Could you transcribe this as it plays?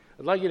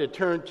I'd like you to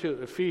turn to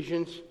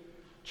Ephesians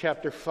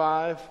chapter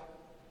 5.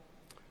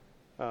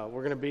 We're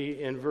going to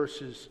be in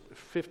verses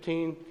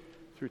 15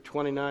 through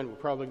 29. We'll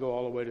probably go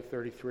all the way to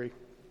 33.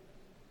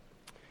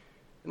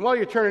 And while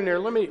you're turning there,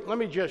 let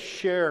me just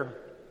share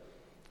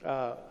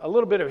a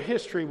little bit of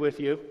history with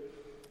you.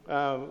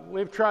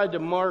 We've tried to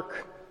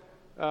mark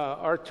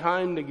our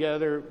time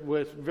together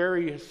with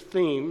various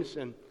themes,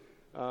 and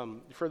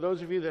for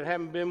those of you that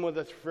haven't been with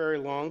us for very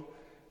long,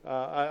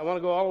 I want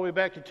to go all the way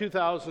back to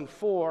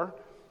 2004.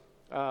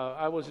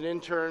 I was an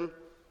intern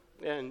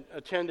and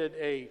attended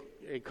a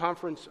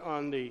conference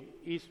on the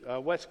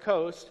West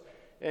Coast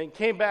and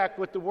came back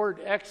with the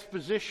word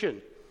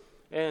exposition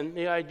and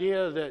the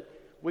idea that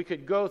we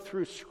could go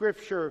through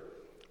Scripture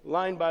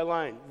line by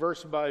line,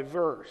 verse by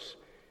verse.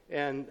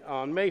 And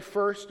on May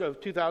 1st of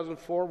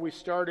 2004, we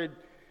started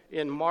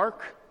in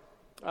Mark.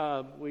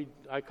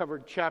 I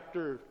covered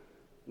chapter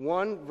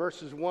 1,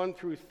 verses 1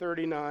 through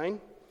 39.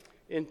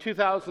 In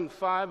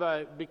 2005,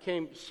 I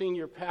became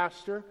senior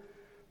pastor.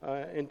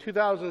 In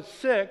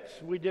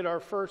 2006, we did our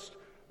first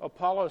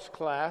Apollos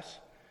class,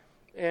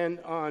 and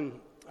on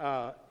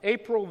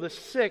April the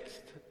 6th,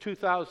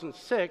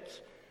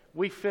 2006,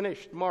 we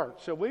finished Mark.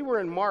 So we were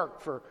in Mark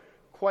for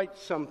quite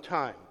some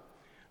time.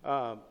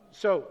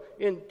 So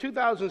in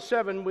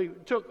 2007, we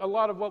took a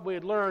lot of what we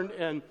had learned,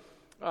 and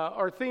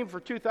our theme for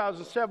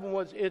 2007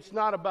 was, it's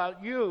not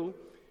about you,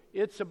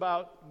 it's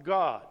about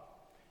God.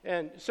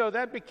 And so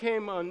that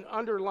became an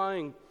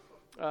underlying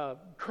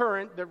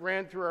current that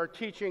ran through our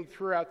teaching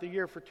throughout the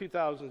year for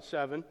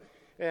 2007,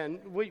 and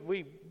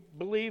we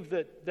believe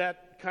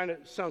that kind of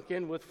sunk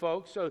in with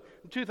folks. So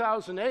in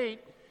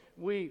 2008,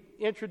 we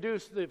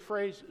introduced the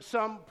phrase,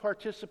 some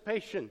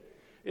participation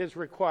is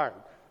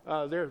required.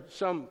 There's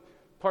some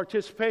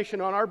participation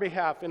on our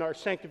behalf in our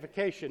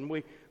sanctification.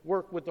 We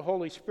work with the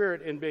Holy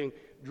Spirit in being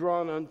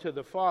drawn unto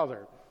the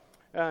Father.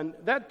 And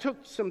that took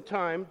some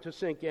time to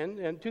sink in.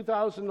 In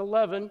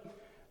 2011,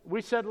 we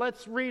said,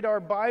 let's read our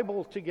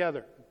Bible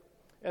together.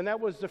 And that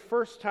was the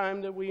first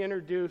time that we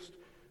introduced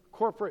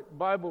corporate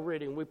Bible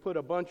reading. We put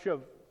a bunch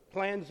of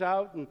plans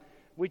out, and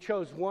we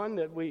chose one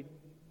that we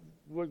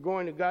were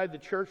going to guide the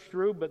church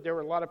through, but there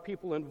were a lot of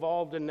people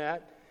involved in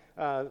that.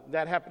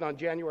 That happened on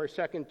January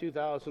 2nd,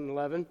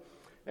 2011.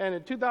 And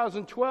in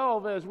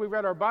 2012, as we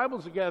read our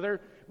Bibles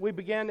together, we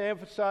began to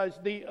emphasize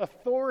the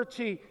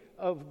authority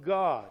of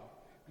God,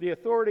 the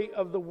authority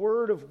of the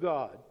Word of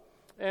God.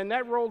 And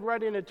that rolled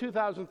right into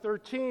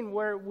 2013,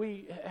 where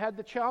we had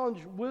the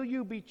challenge, will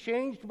you be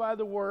changed by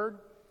the Word,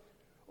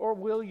 or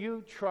will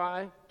you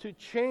try to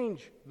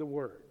change the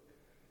Word?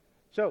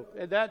 So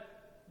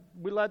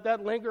we let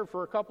that linger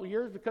for a couple of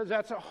years, because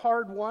that's a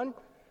hard one,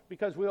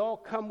 because we all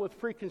come with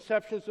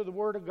preconceptions of the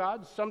Word of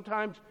God.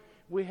 Sometimes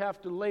we have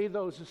to lay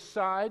those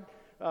aside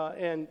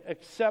and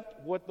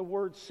accept what the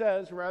Word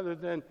says, rather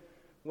than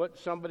what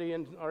somebody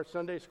in our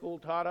Sunday school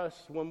taught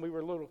us when we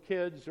were little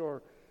kids,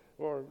 or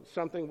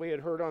something we had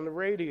heard on the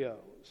radio.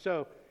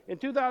 So in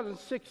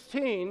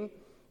 2016,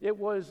 it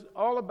was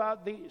all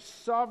about the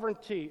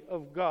sovereignty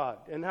of God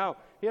and how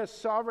He has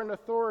sovereign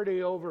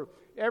authority over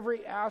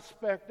every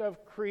aspect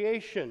of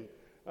creation.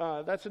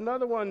 That's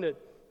another one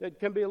that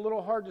can be a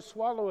little hard to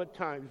swallow at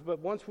times, but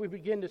once we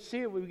begin to see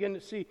it, we begin to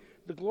see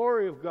the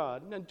glory of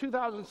God. And then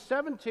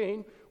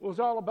 2017 was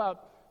all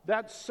about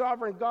that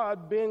sovereign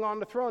God being on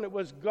the throne. It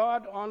was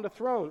God on the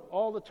throne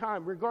all the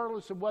time,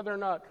 regardless of whether or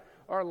not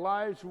our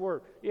lives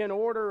were in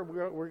order,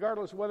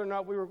 regardless of whether or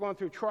not we were going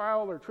through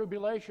trial or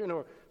tribulation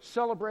or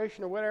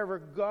celebration or whatever.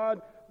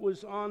 God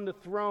was on the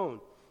throne.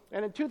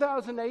 And in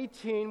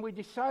 2018, we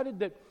decided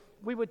that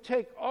we would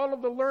take all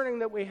of the learning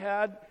that we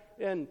had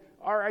and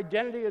our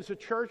identity as a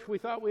church. We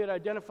thought we had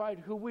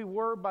identified who we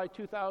were by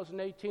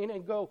 2018,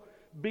 and go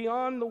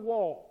beyond the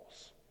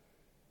walls.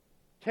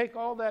 Take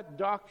all that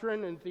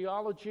doctrine and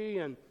theology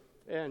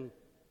and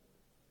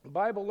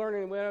Bible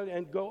learning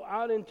and go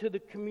out into the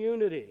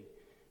community.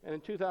 And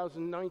in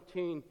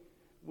 2019,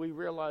 we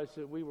realized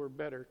that we were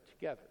better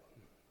together.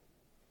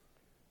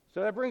 So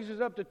that brings us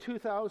up to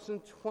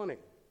 2020.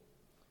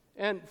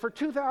 And for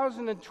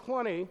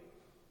 2020,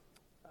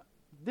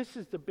 this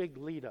is the big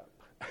lead up.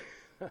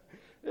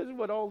 This is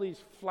what all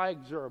these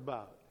flags are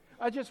about.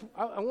 I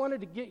wanted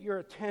to get your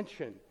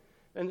attention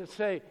and to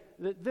say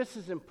that this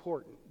is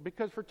important,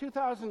 because for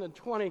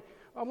 2020,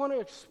 I want to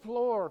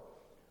explore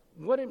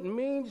what it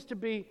means to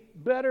be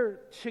better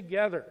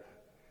together.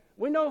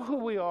 We know who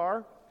we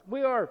are.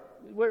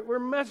 We're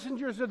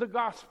messengers of the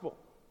gospel.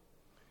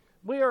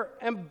 We are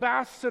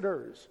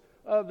ambassadors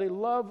of the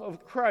love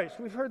of Christ.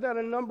 We've heard that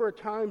a number of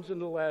times in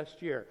the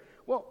last year.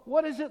 Well,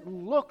 what does it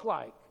look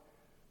like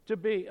to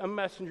be a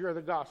messenger of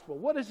the gospel?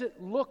 What does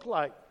it look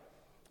like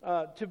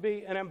to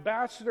be an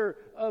ambassador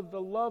of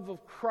the love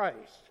of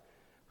Christ?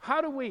 How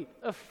do we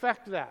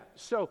affect that?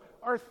 So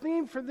our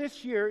theme for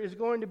this year is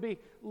going to be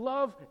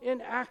love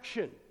in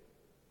action.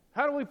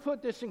 How do we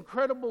put this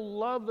incredible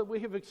love that we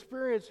have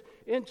experienced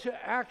into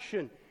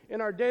action in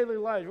our daily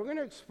lives? We're going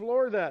to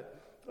explore that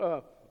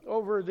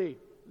over the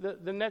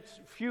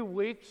next few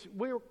weeks.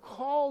 We're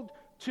called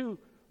to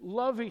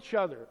love each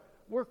other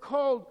we're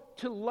called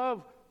to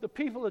love the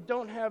people that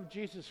don't have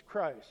Jesus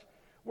Christ.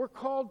 We're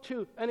called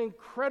to an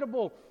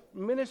incredible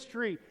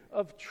ministry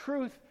of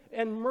truth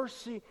and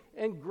mercy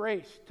and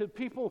grace to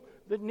people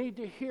that need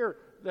to hear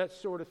that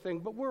sort of thing.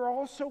 But we're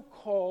also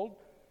called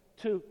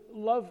to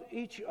love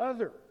each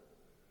other.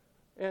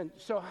 And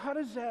so how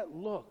does that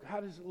look? How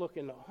does it look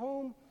in the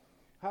home?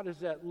 How does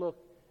that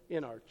look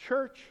in our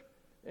church?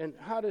 And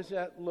how does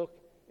that look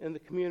in the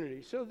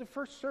community? So the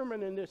first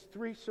sermon in this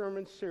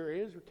 3-sermon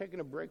series, we're taking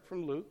a break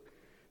from Luke,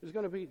 is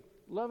going to be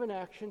love in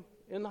action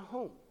in the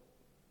home.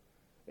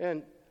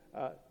 And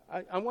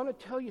I want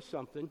to tell you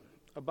something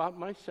about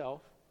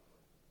myself,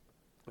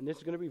 and this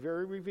is going to be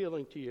very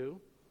revealing to you.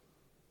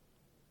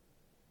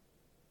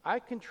 I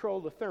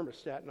control the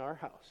thermostat in our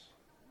house.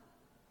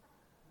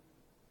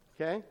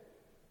 Okay?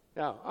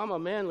 Now, I'm a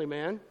manly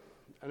man,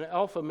 an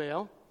alpha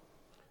male,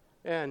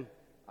 and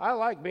I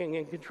like being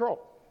in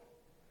control.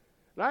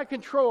 And I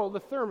control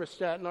the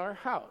thermostat in our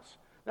house.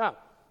 Now,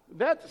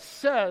 that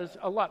says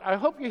a lot. I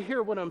hope you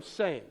hear what I'm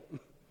saying,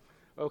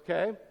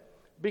 okay?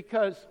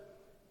 Because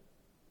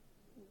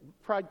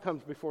pride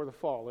comes before the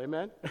fall,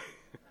 amen?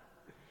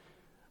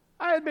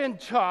 I had been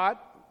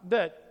taught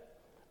that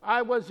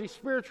I was the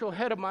spiritual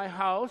head of my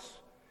house,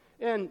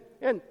 and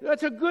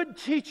that's a good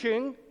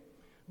teaching,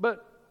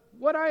 but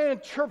what I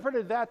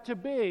interpreted that to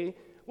be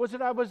was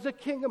that I was the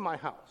king of my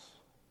house.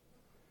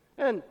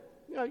 And,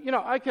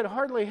 I could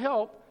hardly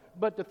help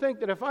but to think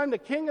that if I'm the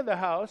king of the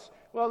house,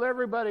 well,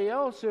 everybody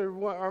else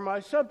are my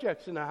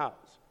subjects in the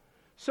house.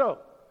 So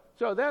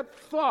that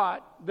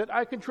thought that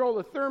I control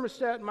the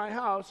thermostat in my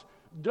house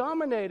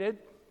dominated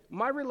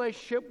my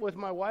relationship with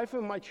my wife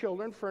and my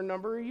children for a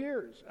number of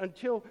years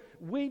until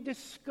we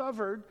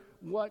discovered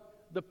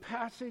what the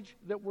passage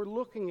that we're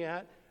looking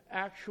at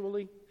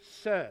actually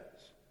says.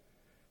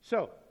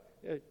 So,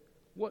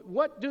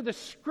 what do the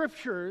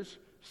scriptures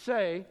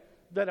say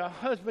that a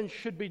husband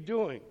should be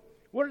doing?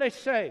 What do they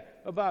say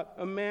about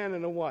a man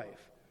and a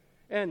wife?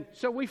 And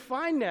so we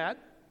find that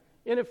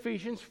in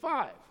Ephesians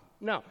 5.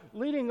 Now,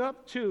 leading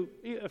up to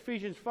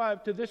Ephesians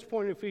 5, to this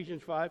point in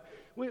Ephesians 5,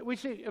 we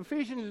see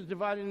Ephesians is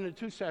divided into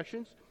 2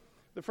 sections.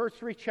 The first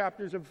 3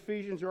 chapters of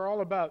Ephesians are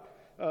all about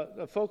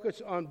a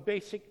focus on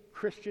basic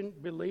Christian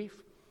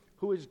belief.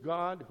 Who is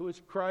God? Who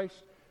is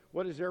Christ?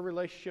 What is their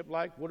relationship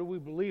like? What do we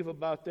believe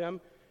about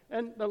them?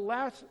 And the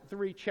last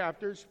 3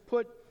 chapters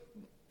put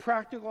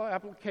practical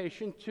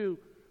application to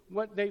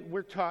what they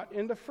were taught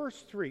in the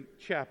first 3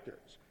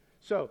 chapters.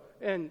 So,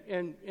 and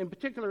in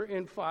particular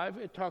in 5,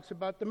 it talks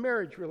about the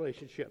marriage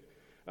relationship.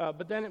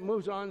 But then it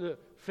moves on to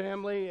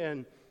family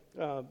and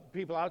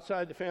people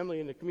outside the family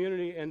and the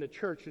community and the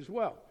church as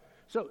well.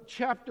 So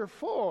chapter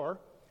 4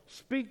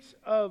 speaks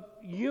of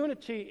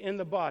unity in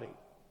the body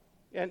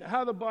and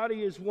how the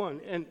body is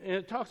one. And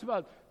it talks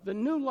about the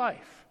new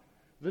life,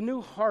 the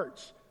new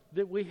hearts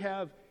that we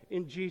have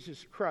in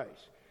Jesus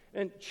Christ.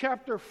 And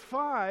chapter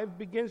 5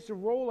 begins to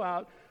roll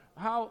out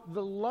how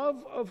the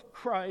love of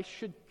Christ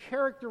should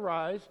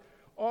characterize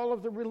all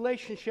of the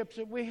relationships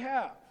that we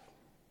have.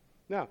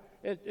 Now,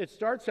 it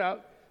starts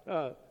out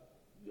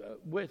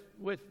with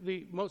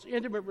the most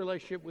intimate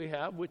relationship we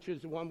have, which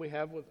is the one we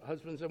have with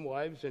husbands and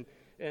wives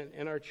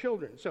and our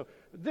children. So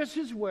this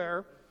is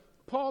where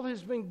Paul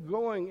has been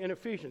going in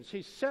Ephesians.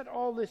 He set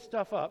all this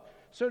stuff up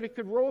so that he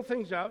could roll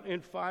things out in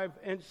 5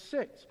 and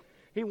 6.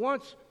 He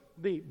wants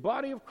the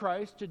body of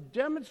Christ to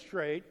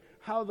demonstrate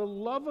how the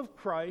love of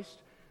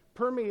Christ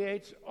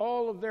permeates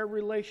all of their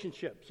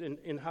relationships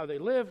in how they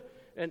live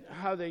and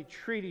how they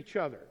treat each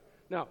other.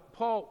 Now,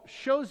 Paul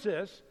shows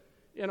this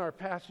in our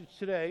passage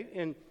today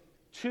in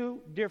 2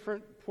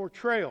 different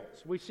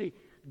portrayals. We see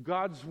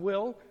God's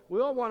will.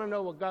 We all want to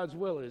know what God's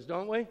will is,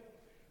 don't we?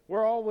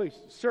 We're always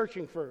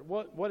searching for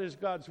what is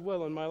God's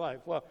will in my life.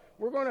 Well,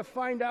 we're going to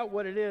find out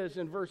what it is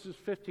in verses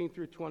 15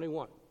 through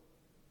 21.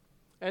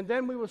 And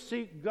then we will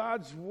see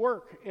God's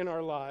work in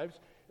our lives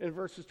in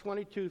verses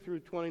 22 through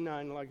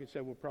 29. Like I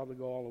said, we'll probably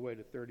go all the way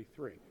to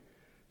 33.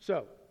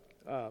 So,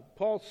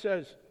 Paul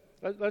says,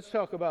 let's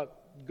talk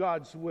about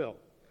God's will.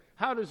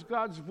 How does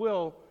God's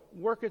will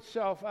work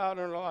itself out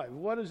in our life?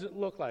 What does it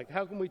look like?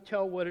 How can we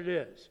tell what it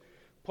is?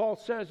 Paul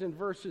says in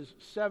verses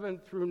 7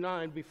 through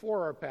 9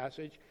 before our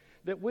passage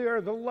that we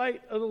are the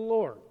light of the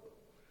Lord.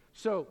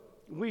 So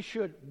we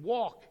should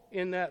walk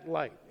in that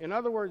light. In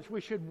other words,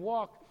 we should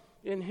walk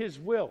in His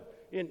will,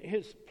 in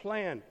His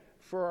plan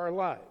for our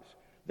lives.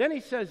 Then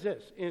he says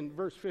this in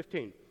verse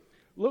 15,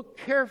 "Look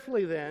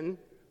carefully then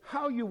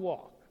how you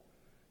walk,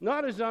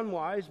 not as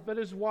unwise, but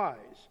as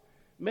wise,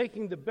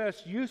 making the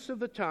best use of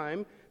the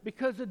time,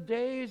 because the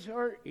days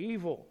are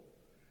evil.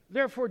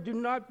 Therefore do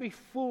not be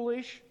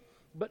foolish,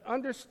 but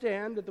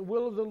understand that the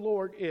will of the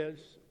Lord is.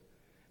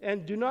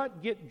 And do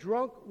not get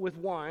drunk with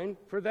wine,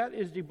 for that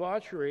is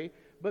debauchery,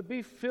 but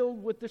be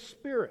filled with the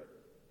Spirit."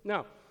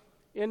 Now,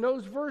 in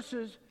those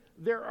verses,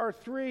 there are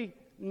 3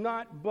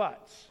 not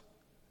buts.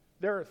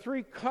 There are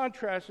 3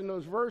 contrasts in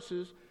those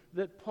verses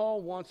that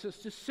Paul wants us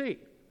to see.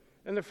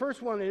 And the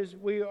first one is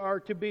we are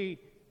to be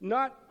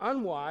not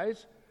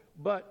unwise,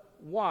 but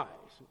wise.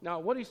 Now,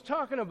 what he's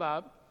talking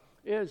about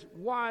is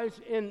wise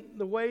in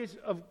the ways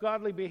of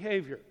godly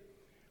behavior,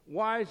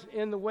 wise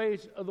in the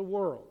ways of the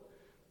world.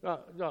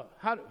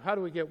 How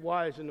do we get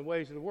wise in the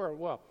ways of the world?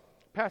 Well,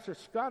 Pastor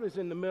Scott is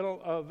in the middle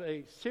of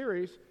a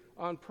series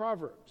on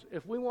Proverbs.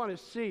 If we want to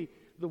see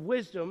the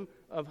wisdom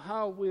of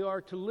how we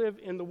are to live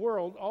in the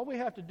world, all we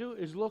have to do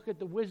is look at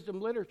the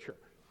wisdom literature.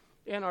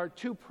 And our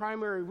two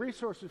primary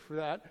resources for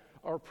that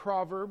are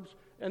Proverbs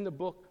and the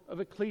book of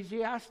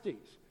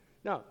Ecclesiastes.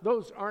 Now,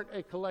 those aren't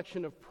a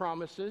collection of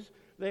promises.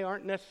 They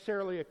aren't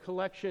necessarily a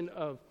collection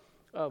of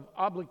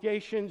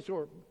obligations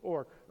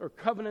or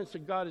covenants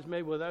that God has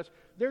made with us.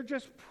 They're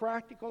just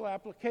practical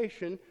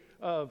application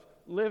of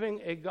living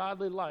a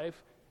godly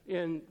life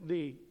in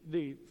the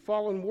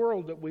fallen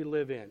world that we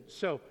live in.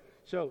 So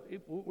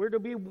we're to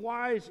be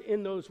wise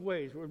in those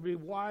ways. We're to be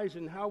wise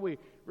in how we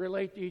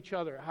relate to each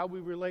other, how we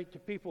relate to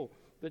people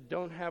that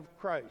don't have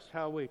Christ,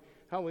 how we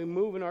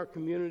move in our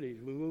communities,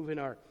 we move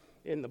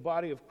in the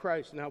body of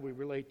Christ, and how we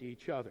relate to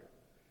each other.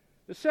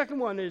 The second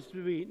one is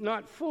to be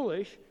not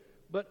foolish,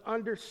 but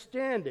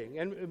understanding,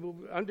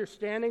 and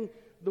understanding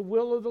the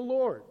will of the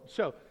Lord.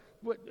 So,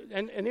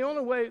 and the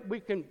only way we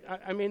can,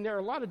 there are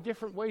a lot of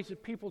different ways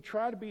that people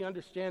try to be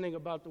understanding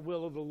about the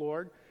will of the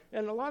Lord,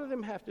 and a lot of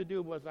them have to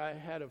do with, I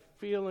had a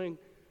feeling,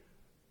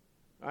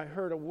 I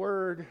heard a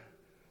word,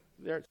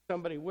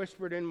 somebody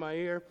whispered in my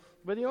ear.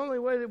 But the only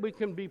way that we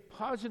can be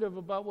positive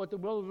about what the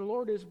will of the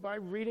Lord is by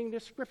reading the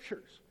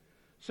Scriptures.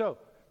 So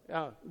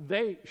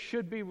they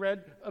should be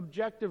read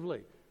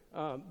objectively.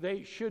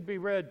 They should be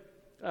read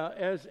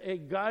as a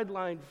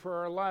guideline for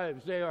our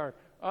lives. They are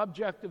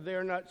objective, they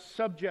are not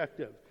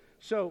subjective.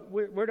 So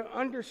we're to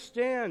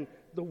understand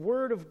the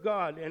Word of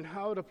God and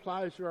how it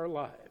applies to our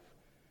life.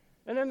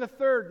 And then the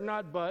third,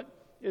 not but,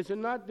 is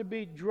not to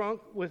be drunk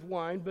with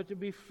wine, but to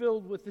be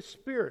filled with the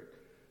Spirit.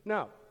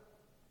 Now,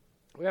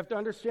 we have to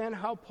understand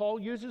how Paul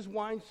uses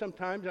wine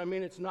sometimes.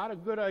 It's not a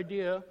good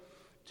idea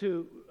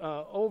to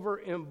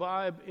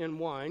over-imbibe in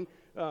wine,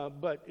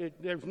 but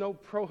there's no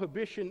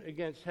prohibition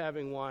against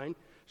having wine.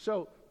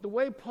 So the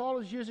way Paul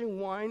is using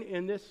wine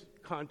in this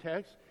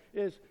context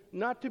is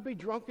not to be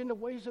drunk in the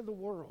ways of the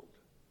world,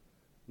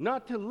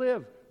 not to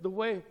live the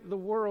way the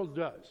world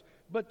does,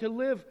 but to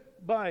live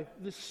by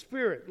the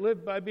Spirit,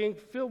 live by being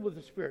filled with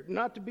the Spirit,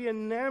 not to be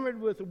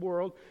enamored with the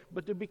world,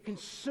 but to be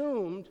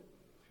consumed,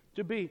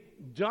 to be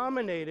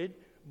dominated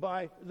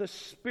by the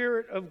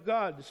Spirit of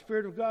God. The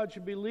Spirit of God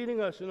should be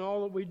leading us in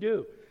all that we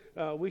do.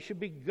 We should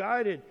be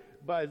guided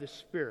by the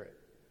Spirit.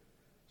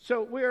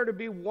 So we are to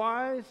be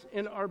wise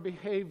in our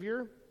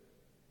behavior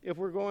if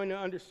we're going to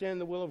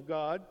understand the will of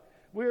God.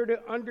 We are to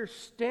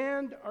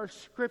understand our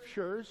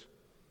Scriptures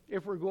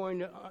if we're going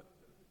to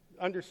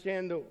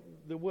understand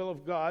the will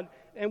of God.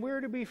 And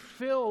we're to be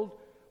filled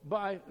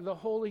by the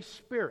Holy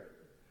Spirit.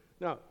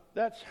 Now,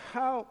 that's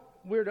how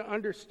we're to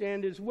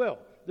understand His will.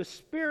 The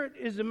Spirit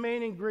is the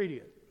main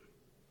ingredient.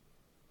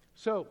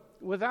 So,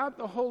 without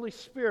the Holy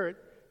Spirit,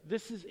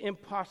 this is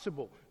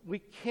impossible. We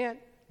can't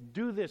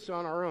do this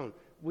on our own.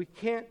 We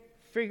can't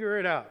figure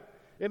it out.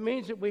 It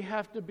means that we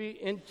have to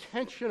be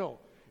intentional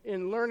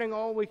in learning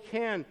all we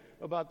can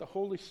about the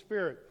Holy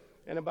Spirit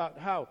and about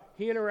how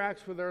He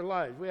interacts with our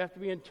lives. We have to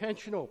be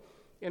intentional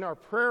in our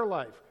prayer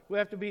life. We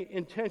have to be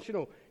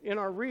intentional in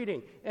our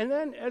reading. And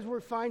then, as we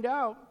find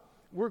out,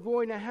 we're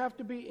going to have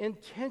to be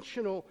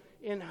intentional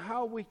in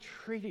how we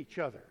treat each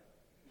other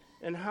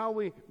and how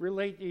we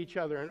relate to each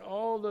other. And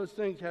all those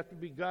things have to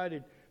be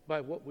guided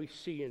by what we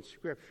see in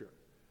Scripture.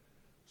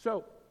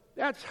 So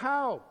that's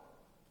how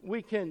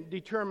we can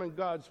determine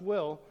God's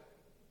will.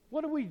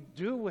 What do we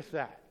do with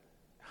that?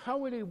 How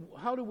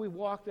do we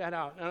walk that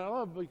out? And I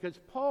love it because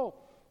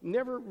Paul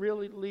never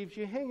really leaves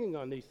you hanging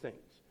on these things.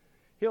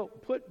 He'll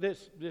put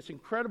this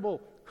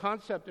incredible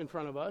concept in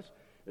front of us,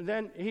 and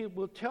then he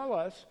will tell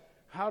us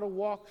how to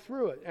walk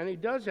through it. And he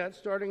does that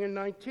starting in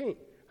 19.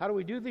 How do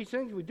we do these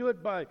things? We do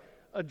it by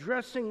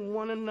addressing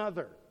one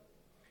another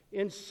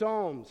in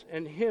psalms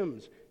and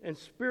hymns and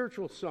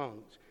spiritual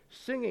songs,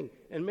 singing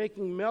and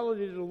making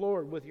melody to the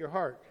Lord with your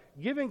heart,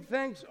 giving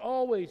thanks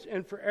always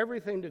and for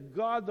everything to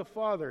God the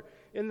Father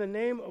in the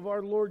name of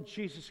our Lord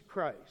Jesus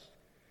Christ.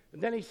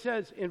 And then he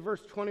says in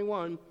verse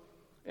 21,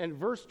 and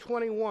verse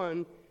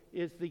 21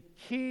 is the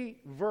key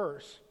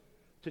verse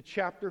to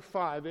chapter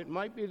 5. It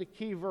might be the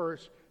key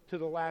verse to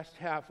the last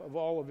half of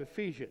all of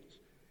Ephesians.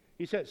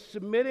 He says,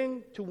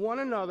 submitting to one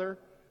another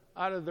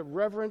out of the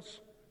reverence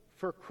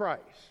for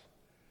Christ.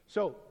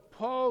 So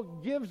Paul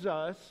gives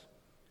us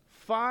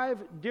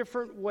 5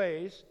 different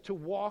ways to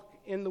walk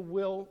in the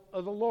will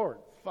of the Lord.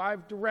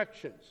 5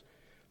 directions.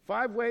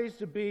 5 ways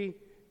to be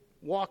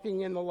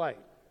walking in the light.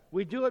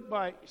 We do it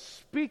by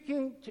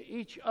speaking to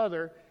each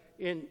other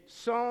in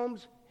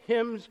psalms,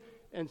 hymns,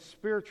 and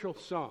spiritual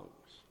songs.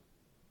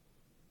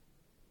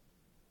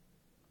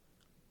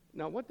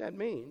 Now, what that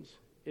means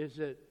is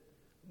that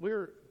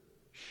we're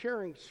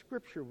sharing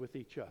Scripture with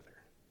each other.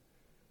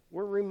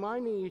 We're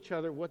reminding each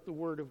other what the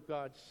Word of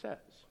God says.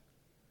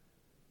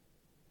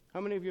 How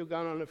many of you have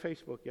gone on to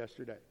Facebook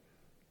yesterday?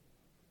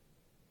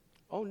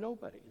 Oh,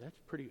 nobody. That's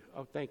pretty.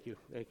 Oh, thank you.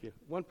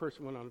 One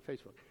person went on to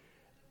Facebook.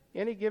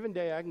 any given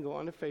day I can go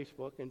onto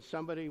Facebook and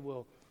somebody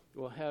will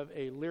have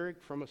a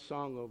lyric from a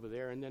song over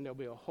there, and then there'll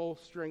be a whole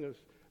string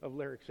of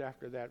lyrics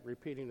after that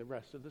repeating the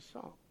rest of the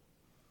song.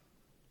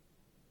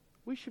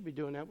 We should be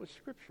doing that with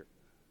Scripture.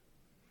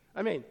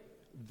 I mean,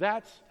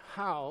 that's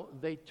how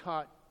they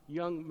taught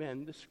young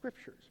men the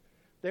Scriptures.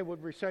 They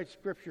would recite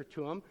Scripture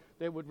to them.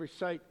 They would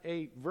recite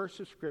a verse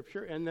of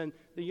Scripture, and then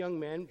the young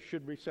man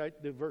should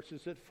recite the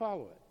verses that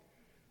follow it.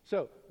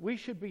 So we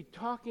should be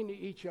talking to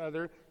each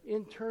other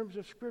in terms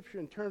of Scripture,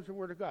 in terms of the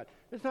Word of God.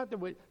 It's not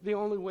the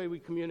only way we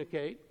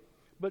communicate,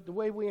 but the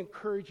way we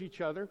encourage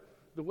each other,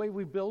 the way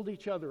we build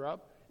each other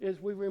up, is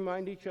we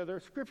remind each other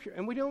of Scripture.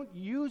 And we don't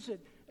use it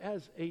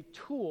as a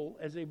tool,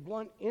 as a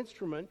blunt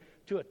instrument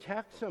to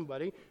attack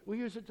somebody. We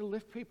use it to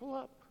lift people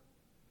up.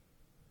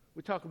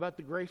 We talk about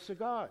the grace of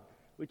God.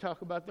 We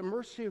talk about the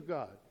mercy of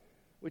God.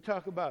 We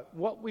talk about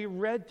what we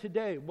read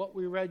today, what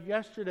we read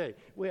yesterday.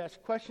 We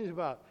ask questions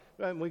about,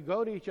 and we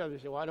go to each other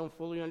and say, well, I don't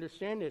fully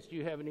understand this. Do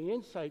you have any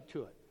insight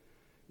to it?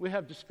 We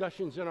have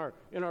discussions in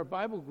our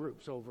Bible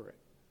groups over it.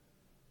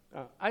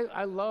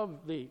 I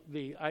love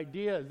the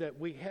idea that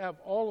we have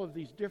all of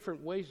these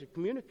different ways to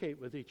communicate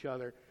with each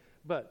other,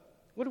 but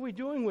what are we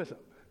doing with them?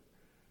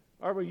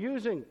 Are we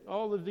using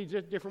all of these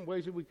different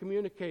ways that we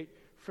communicate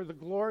for the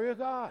glory of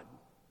God?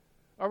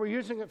 Are we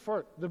using it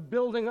for the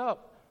building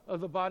up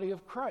of the body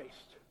of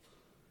Christ?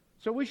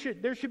 So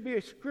there should be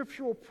a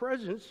scriptural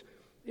presence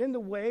in the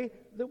way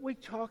that we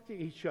talk to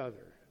each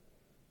other.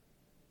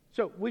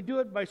 So we do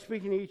it by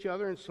speaking to each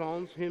other in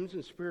psalms, hymns,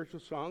 and spiritual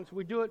songs.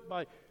 We do it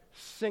by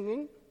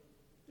singing.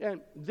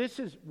 And this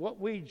is what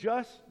we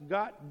just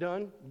got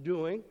done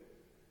doing.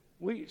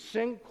 We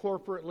sing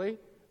corporately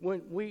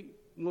when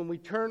we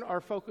turn our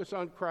focus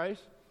on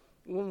Christ,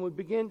 when we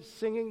begin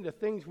singing the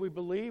things we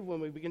believe, when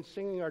we begin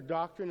singing our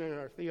doctrine and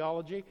our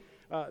theology.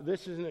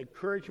 This is an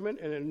encouragement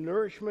and a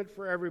nourishment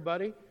for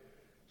everybody.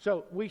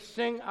 So we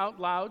sing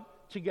out loud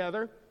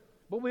together,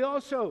 but we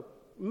also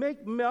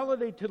make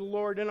melody to the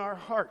Lord in our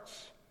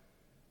hearts.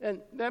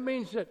 And that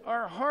means that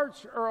our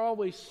hearts are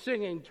always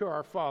singing to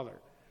our Father.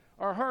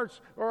 Our hearts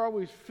are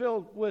always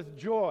filled with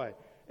joy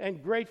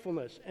and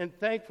gratefulness and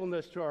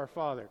thankfulness to our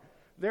Father.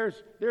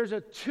 There's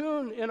a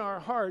tune in our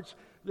hearts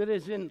that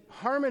is in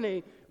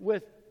harmony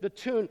with the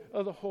tune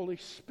of the Holy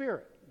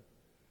Spirit.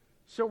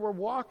 So we're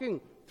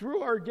walking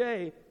through our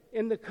day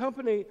in the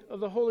company of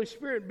the Holy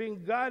Spirit,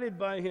 being guided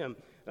by Him,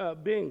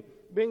 being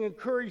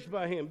encouraged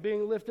by Him,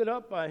 being lifted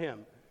up by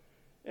Him.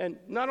 And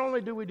not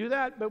only do we do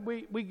that, but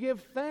we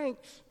give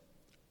thanks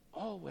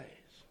always.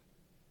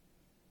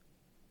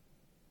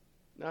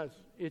 Now,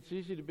 it's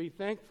easy to be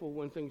thankful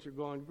when things are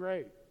going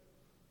great,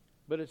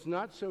 but it's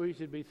not so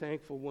easy to be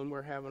thankful when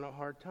we're having a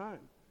hard time.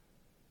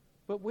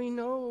 But we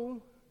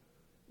know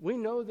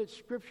that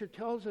Scripture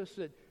tells us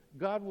that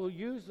God will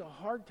use the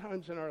hard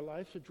times in our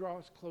lives to draw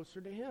us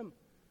closer to Him.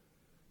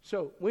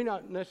 So we're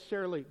not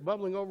necessarily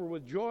bubbling over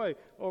with joy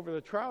over the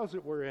trials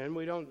that we're in.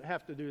 We don't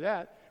have to do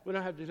that. We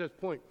don't have to just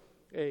point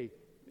a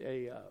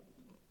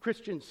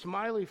Christian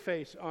smiley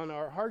face on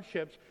our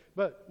hardships,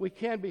 but we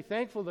can be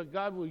thankful that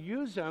God will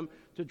use them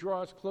to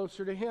draw us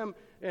closer to Him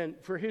and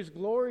for His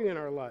glory in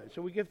our lives.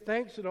 So we give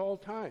thanks at all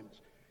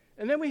times.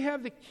 And then we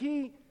have the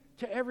key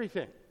to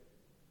everything.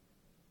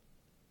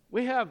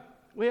 We have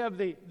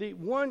the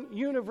one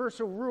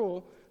universal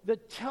rule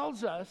that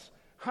tells us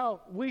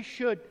how we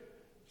should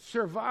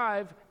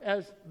survive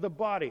as the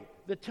body,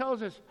 that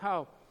tells us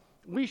how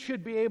we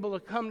should be able to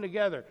come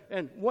together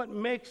and what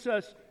makes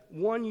us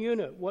one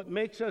unit, what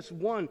makes us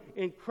one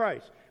in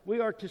Christ.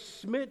 We are to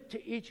submit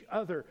to each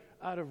other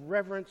out of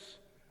reverence,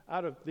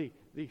 out of the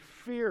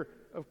fear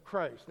of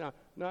Christ. Now,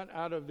 not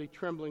out of the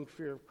trembling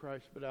fear of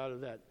Christ, but out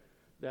of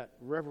that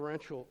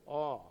reverential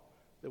awe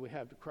that we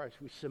have to Christ.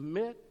 We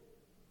submit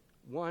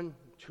one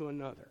to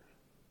another.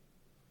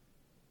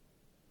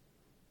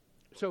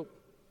 So,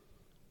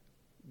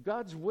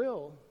 God's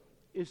will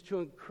is to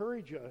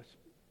encourage us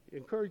to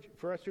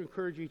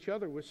encourage each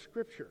other with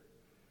Scripture,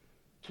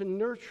 to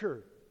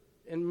nurture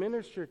and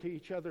minister to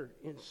each other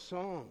in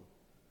song,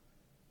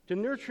 to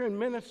nurture and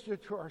minister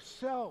to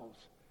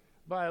ourselves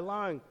by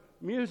allowing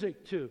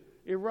music to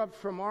erupt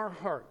from our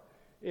heart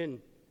in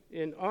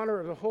honor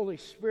of the Holy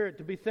Spirit,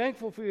 to be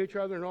thankful for each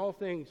other in all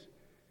things,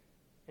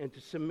 and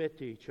to submit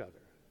to each other.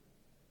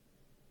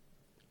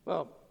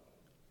 Well,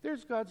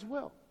 there's God's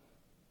will.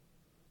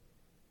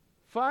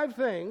 5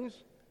 things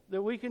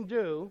that we can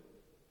do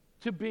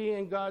to be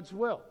in God's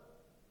will.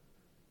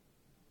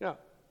 Now,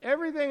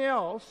 everything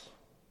else,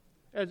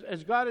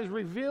 as God has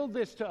revealed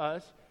this to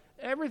us,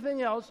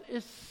 everything else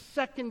is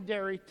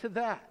secondary to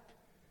that.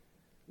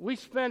 We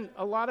spend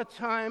a lot of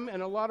time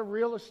and a lot of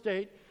real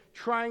estate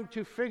trying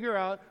to figure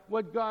out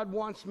what God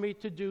wants me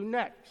to do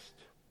next.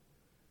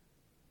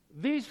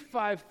 These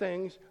 5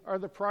 things are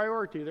the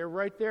priority. They're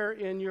right there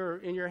in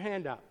your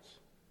handouts.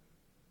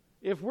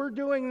 If we're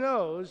doing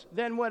those,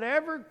 then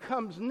whatever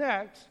comes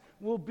next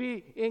will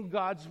be in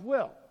God's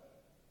will.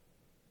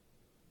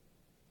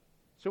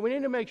 So we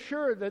need to make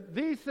sure that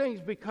these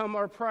things become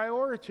our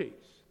priorities.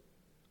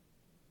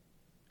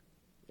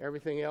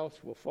 Everything else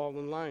will fall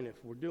in line if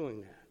we're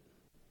doing that.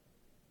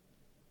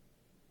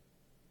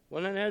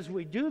 Well, then as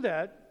we do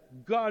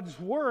that, God's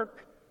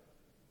work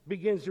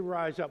begins to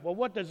rise up. Well,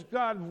 what does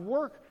God's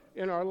work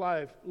in our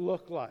life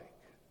look like?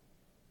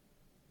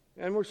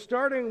 And we're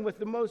starting with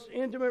the most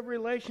intimate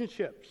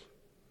relationships.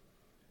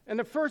 And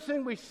the first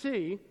thing we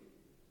see,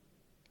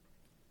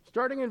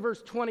 starting in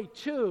verse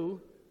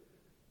 22,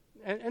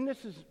 and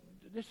this is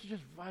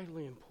just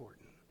vitally important.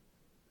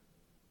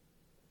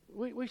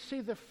 We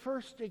see the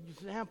first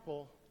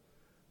example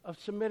of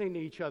submitting to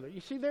each other. You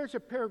see, there's a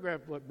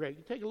paragraph break.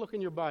 You take a look in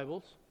your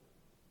Bibles.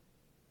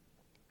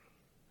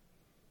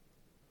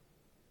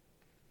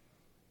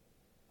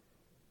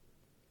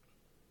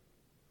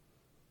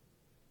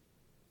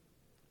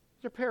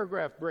 There's a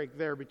paragraph break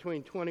there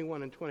between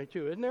 21 and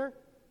 22, isn't there?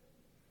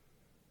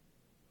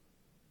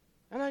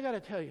 And I got to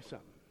tell you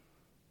something.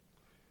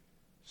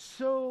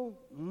 So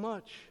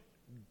much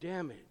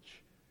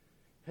damage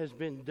has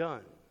been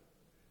done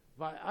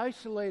by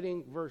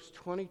isolating verse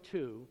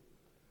 22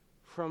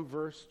 from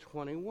verse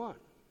 21.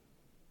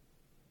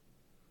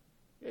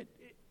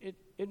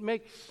 It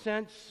makes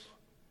sense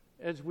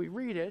as we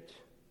read it,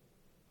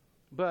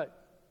 but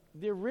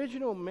the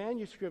original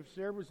manuscripts,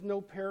 there was no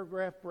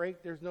paragraph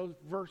break, there's no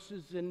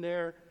verses in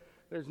there,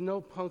 there's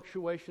no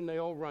punctuation, they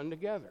all run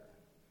together.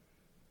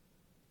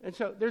 And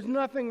so there's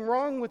nothing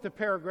wrong with the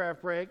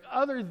paragraph break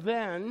other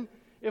than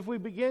if we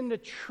begin to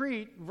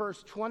treat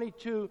verse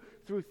 22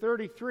 through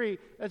 33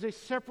 as a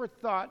separate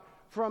thought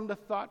from the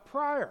thought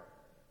prior.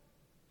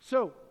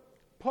 So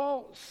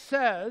Paul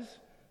says,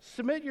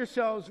 submit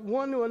yourselves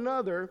one to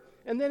another,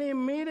 and then he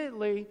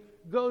immediately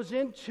goes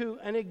into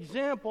an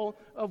example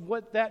of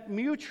what that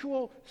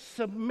mutual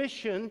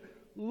submission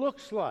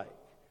looks like.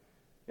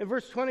 In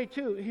verse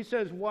 22, he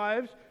says,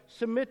 wives,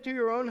 submit to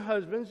your own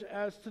husbands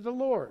as to the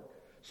Lord.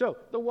 So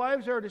the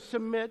wives are to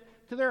submit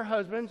to their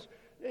husbands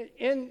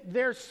in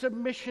their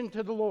submission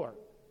to the Lord.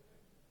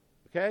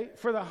 Okay?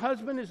 For the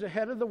husband is the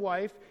head of the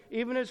wife,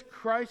 even as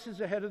Christ is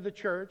the head of the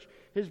church,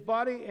 his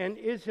body, and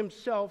is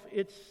himself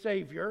its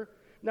Savior.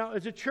 Now,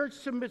 as the church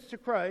submits to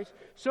Christ,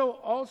 so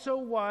also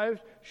wives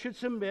should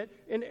submit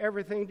in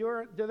everything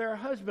to their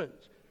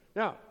husbands.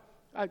 Now,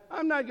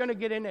 I'm not going to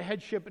get into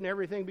headship and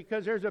everything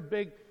because there's a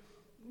big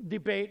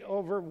debate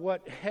over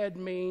what head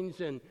means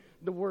and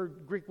the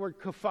Greek word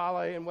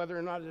kephale and whether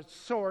or not it's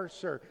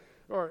source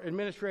or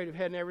administrative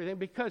head and everything,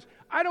 because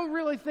I don't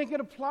really think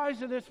it applies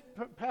to this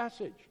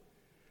passage.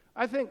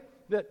 I think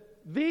that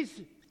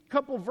these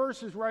couple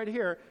verses right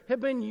here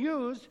have been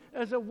used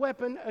as a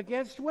weapon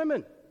against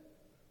women.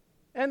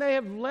 And they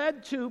have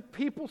led to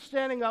people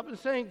standing up and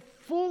saying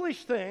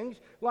foolish things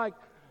like,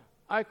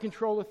 I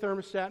control the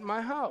thermostat in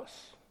my house.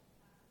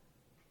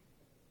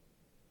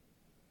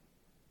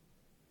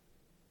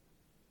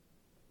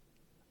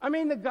 I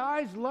mean, the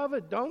guys love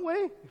it, don't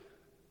we?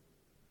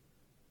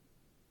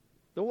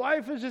 The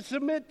wife is to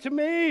submit to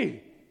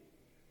me.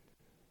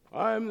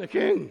 I'm the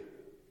king.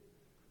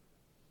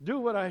 Do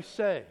what I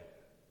say.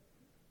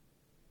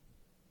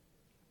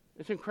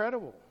 It's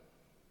incredible.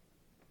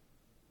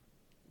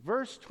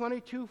 Verse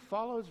 22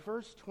 follows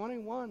verse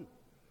 21.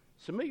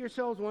 Submit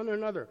yourselves one to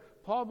another.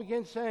 Paul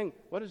begins saying,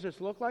 what does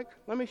this look like?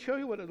 Let me show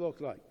you what it looks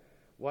like.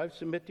 Wives,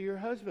 submit to your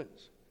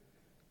husbands.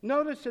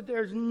 Notice that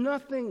there's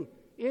nothing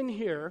in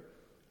here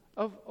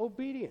of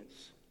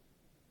obedience.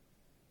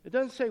 It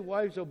doesn't say,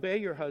 wives, obey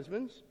your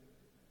husbands.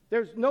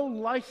 There's no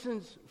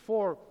license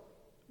for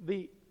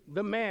the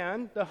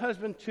man, the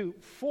husband, to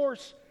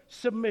force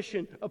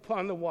submission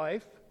upon the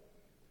wife.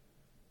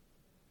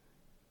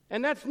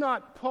 And that's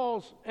not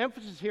Paul's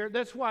emphasis here.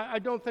 That's why I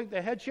don't think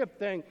the headship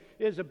thing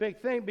is a big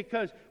thing,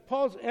 because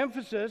Paul's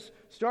emphasis,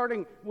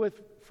 starting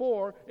with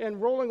 4 and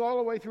rolling all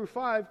the way through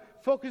 5,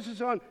 focuses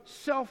on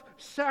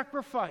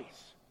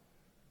self-sacrifice.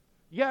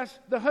 Yes,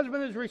 the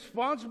husband is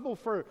responsible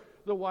for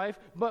the wife,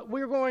 but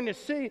we're going to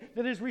see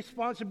that his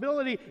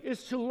responsibility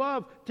is to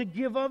love, to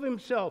give of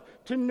himself,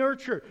 to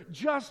nurture,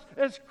 just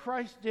as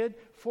Christ did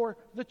for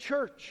the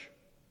church.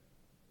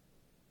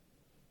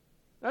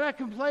 Now, that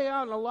can play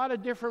out in a lot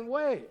of different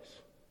ways.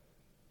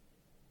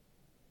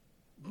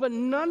 But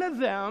none of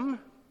them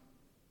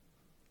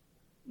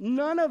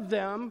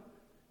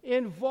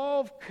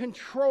involve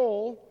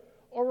control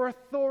or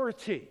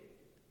authority.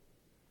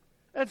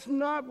 That's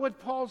not what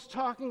Paul's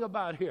talking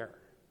about here.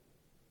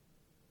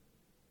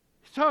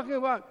 He's talking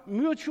about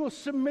mutual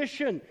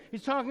submission.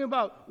 He's talking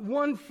about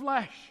one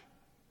flesh.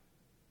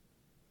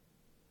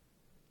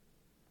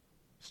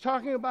 He's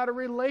talking about a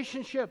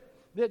relationship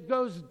that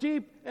goes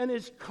deep and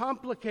is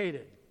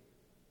complicated.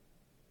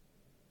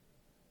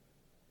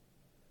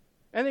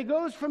 And he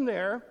goes from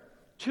there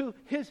to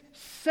his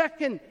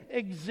second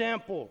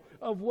example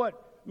of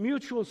what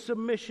mutual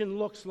submission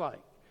looks like.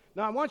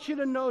 Now, I want you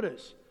to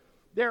notice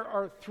there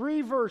are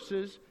 3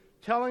 verses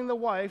telling the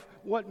wife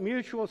what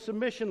mutual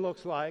submission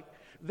looks like.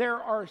 There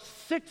are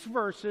 6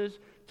 verses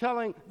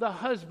telling the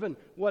husband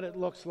what it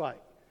looks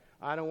like.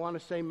 I don't want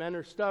to say men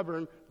are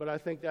stubborn, but I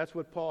think that's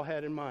what Paul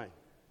had in mind.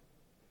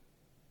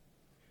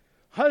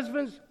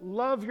 Husbands,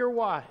 love your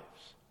wives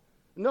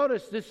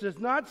Notice this does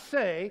not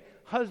say,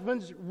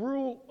 husbands,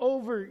 rule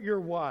over your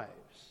wives.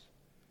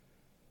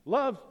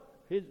 Love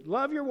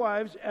your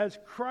wives as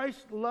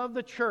Christ loved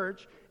the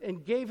church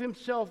and gave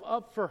himself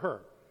up for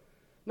her.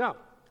 Now,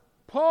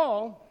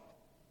 Paul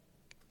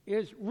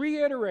is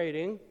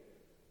reiterating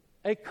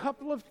a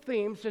couple of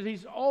themes that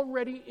he's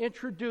already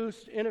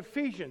introduced in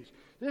Ephesians.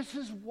 This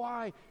is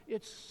why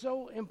it's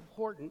so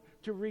important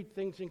to read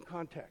things in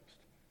context.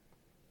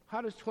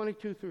 How does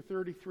 22 through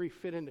 33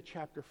 fit into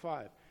chapter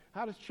 5?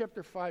 How does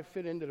chapter 5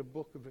 fit into the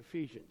book of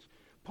Ephesians?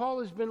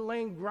 Paul has been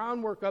laying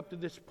groundwork up to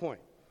this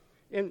point.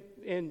 In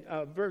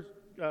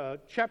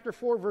chapter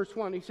 4, verse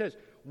 1, he says,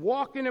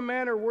 walk in a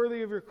manner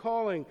worthy of your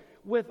calling,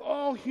 with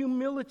all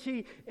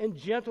humility and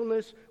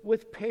gentleness,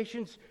 with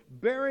patience,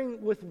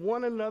 bearing with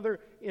one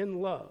another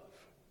in love.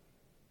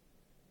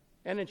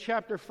 And in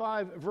chapter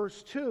 5,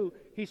 verse 2,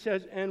 he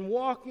says, and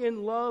walk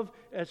in love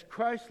as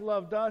Christ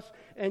loved us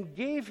and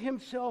gave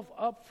himself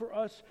up for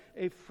us,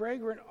 a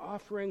fragrant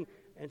offering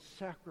and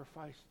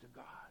sacrifice to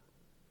God.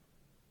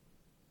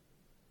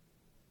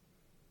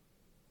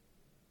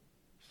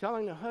 He's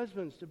telling the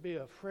husbands to be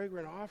a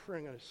fragrant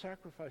offering and a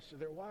sacrifice to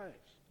their wives.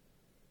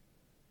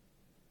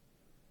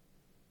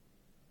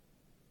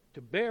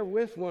 To bear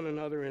with one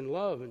another in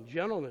love and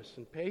gentleness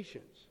and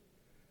patience.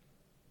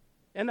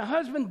 And the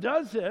husband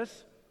does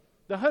this.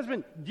 The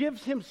husband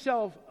gives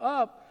himself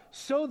up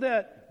so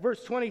that,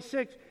 verse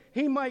 26,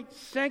 he might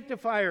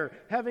sanctify her,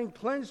 having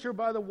cleansed her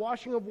by the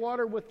washing of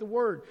water with the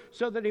word,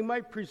 so that he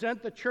might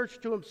present the church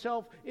to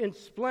himself in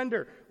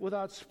splendor,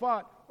 without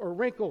spot or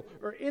wrinkle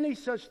or any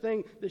such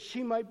thing, that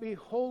she might be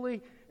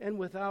holy and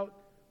without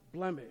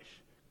blemish.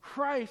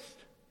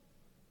 Christ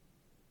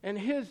and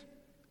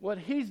what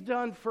he's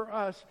done for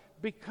us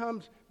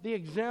becomes the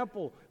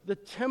example, the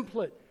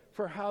template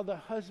for how the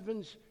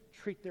husbands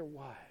treat their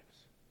wives.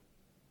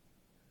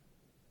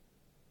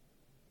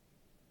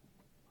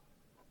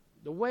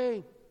 The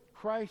way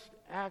Christ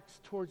acts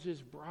towards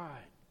his bride.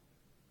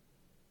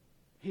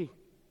 He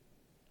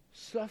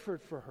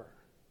suffered for her.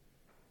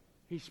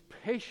 He's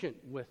patient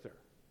with her.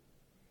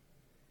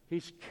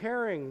 He's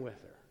caring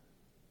with her.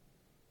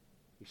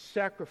 He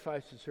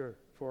sacrifices her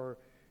for her,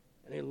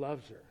 and he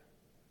loves her.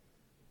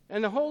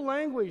 And the whole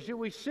language that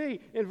we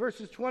see in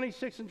verses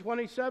 26 and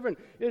 27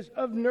 is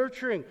of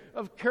nurturing,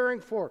 of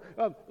caring for,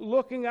 of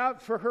looking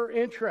out for her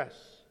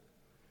interests.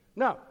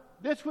 Now,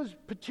 this was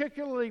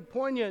particularly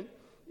poignant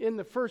in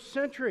the first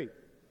century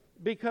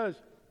because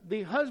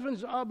the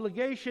husband's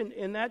obligation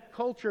in that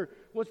culture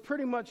was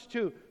pretty much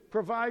to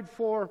provide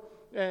for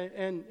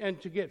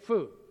and to get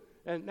food.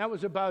 And that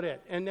was about it.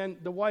 And then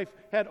the wife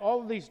had all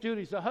of these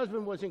duties. The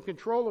husband was in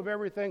control of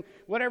everything.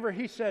 Whatever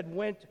he said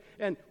went.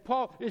 And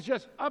Paul is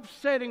just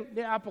upsetting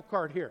the apple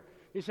cart here.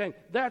 He's saying,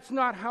 that's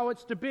not how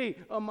it's to be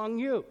among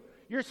you.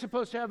 You're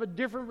supposed to have a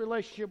different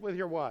relationship with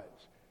your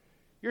wives.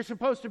 You're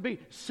supposed to be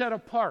set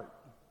apart.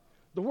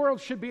 The world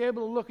should be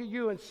able to look at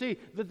you and see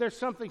that there's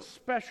something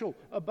special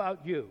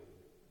about you.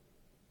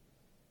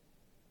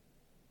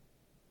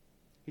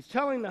 He's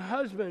telling the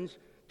husbands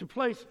to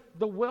place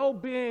the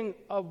well-being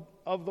of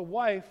the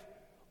wife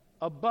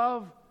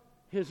above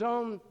his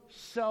own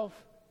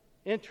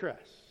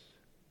self-interests.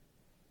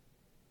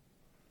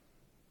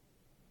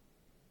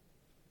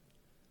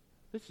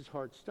 This is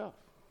hard stuff.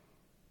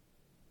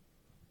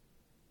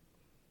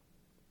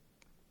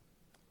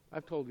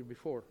 I've told you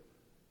before,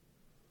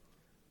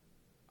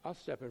 I'll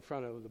step in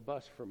front of the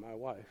bus for my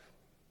wife,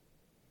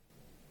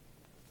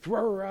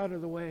 throw her out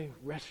of the way,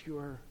 rescue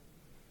her.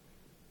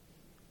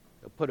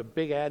 They'll put a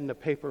big ad in the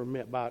paper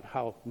about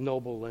how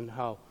noble and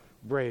how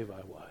brave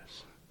I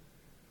was.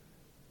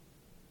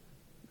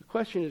 The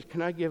question is,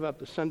 can I give up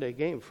the Sunday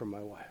game for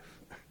my wife?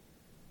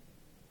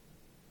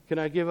 Can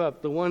I give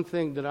up the one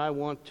thing that I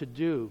want to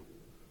do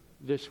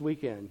this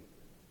weekend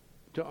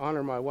to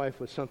honor my wife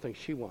with something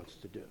she wants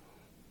to do?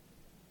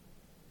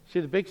 See,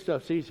 the big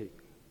stuff's easy.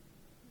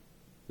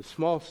 The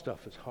small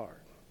stuff is hard.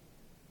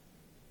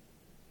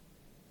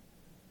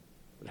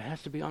 But it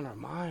has to be on our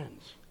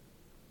minds.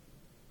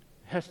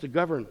 It has to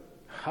govern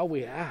how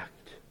we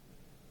act.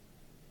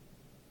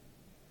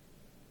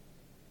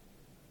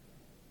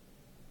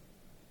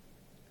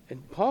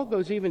 And Paul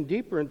goes even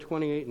deeper in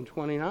 28 and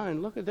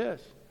 29. Look at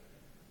this.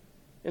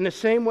 In the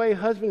same way,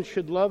 husbands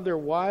should love their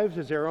wives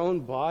as their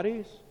own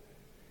bodies.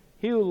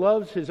 He who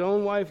loves his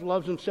own wife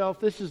loves himself.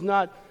 This is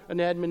not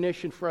an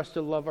admonition for us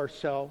to love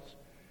ourselves.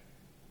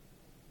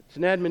 It's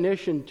an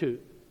admonition to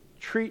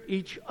treat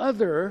each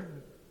other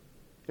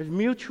as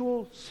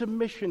mutual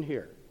submission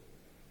here.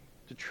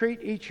 To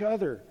treat each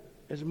other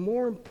as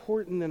more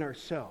important than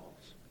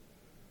ourselves.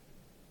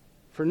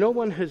 For no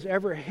one has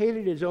ever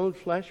hated his own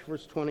flesh,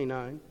 verse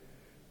 29,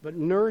 but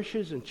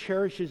nourishes and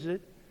cherishes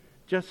it,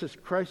 just as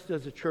Christ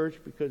does the church,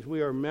 because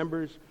we are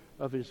members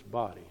of his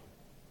body.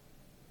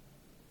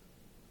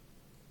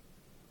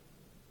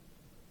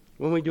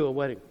 When we do a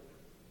wedding,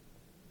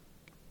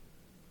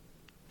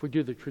 if we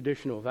do the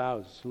traditional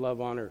vows, love,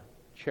 honor,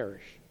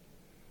 cherish,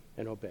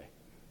 and obey.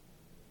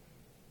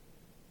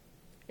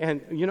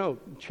 And,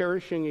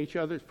 cherishing each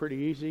other is pretty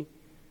easy.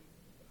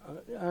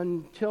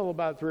 until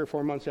about 3 or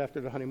 4 months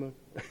after the honeymoon.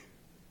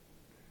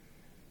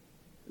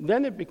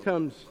 Then it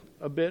becomes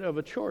a bit of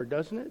a chore,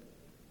 doesn't it?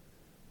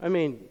 I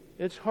mean,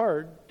 it's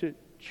hard to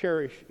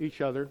cherish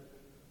each other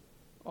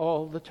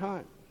all the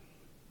time.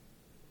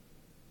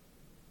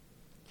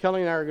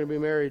 Kelly and I are going to be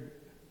married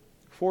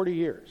 40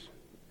 years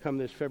come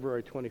this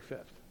February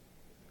 25th.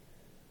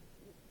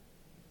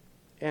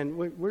 And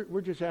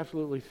we're just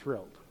absolutely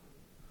thrilled.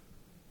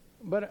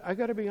 But I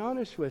got to be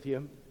honest with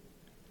you,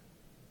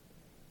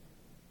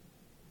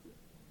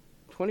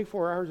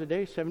 24 hours a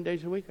day, 7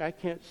 days a week, I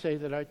can't say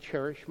that I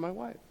cherish my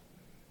wife.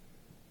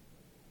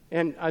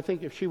 And I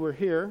think if she were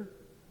here,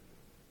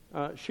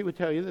 she would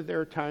tell you that there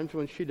are times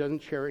when she doesn't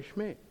cherish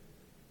me.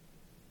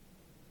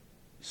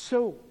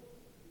 So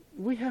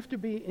we have to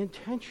be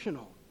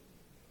intentional.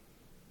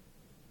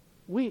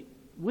 We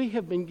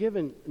have been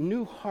given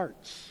new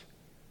hearts.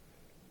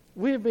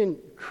 We have been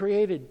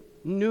created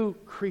new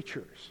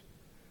creatures.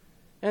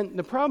 And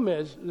the problem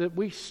is that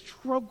we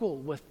struggle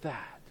with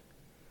that.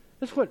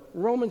 That's what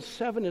Romans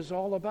 7 is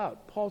all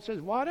about. Paul says,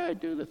 why do I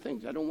do the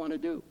things I don't want to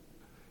do?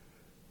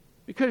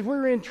 Because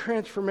we're in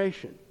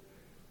transformation.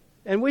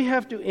 And we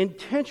have to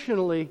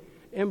intentionally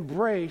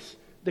embrace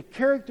the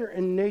character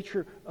and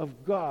nature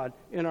of God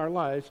in our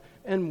lives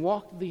and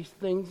walk these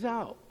things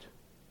out.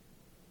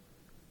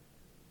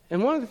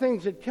 And one of the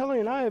things that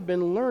Kelly and I have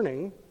been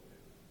learning,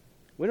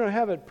 we don't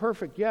have it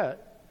perfect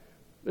yet,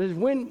 is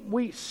when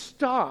we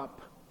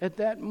stop at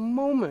that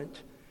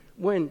moment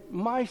when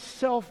my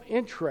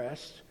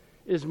self-interest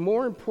is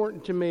more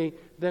important to me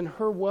than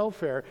her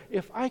welfare,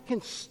 if I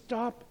can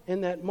stop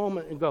in that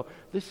moment and go,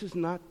 this is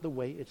not the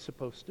way it's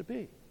supposed to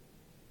be,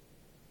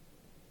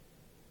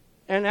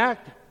 and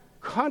act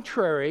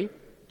contrary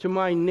to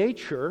my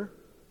nature,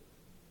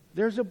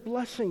 there's a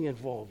blessing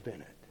involved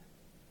in it.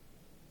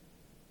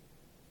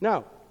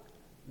 Now,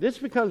 this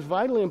becomes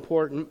vitally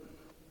important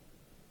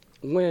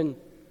when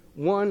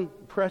one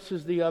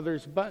presses the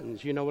other's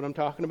buttons. You know what I'm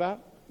talking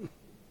about?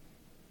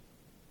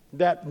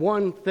 That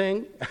one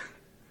thing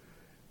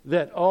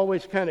that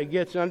always kind of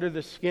gets under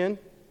the skin.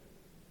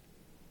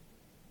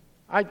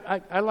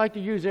 I like to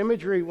use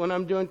imagery when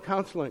I'm doing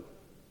counseling.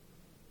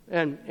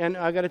 And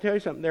I got to tell you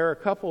something. There are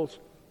couples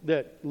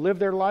that live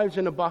their lives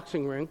in a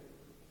boxing ring,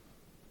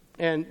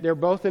 and they're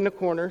both in the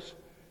corners,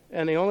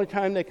 and the only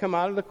time they come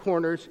out of the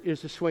corners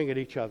is to swing at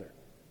each other.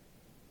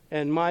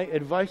 And my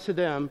advice to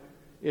them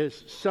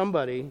is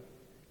somebody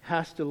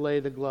has to lay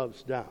the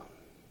gloves down.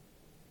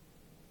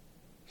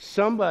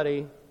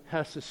 Somebody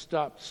has to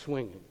stop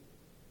swinging.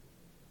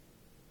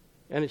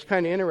 And it's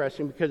kind of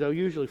interesting because I'll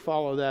usually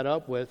follow that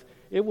up with,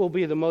 it will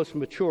be the most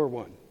mature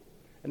one.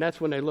 And that's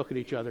when they look at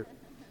each other.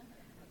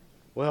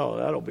 Well,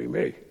 that'll be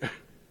me.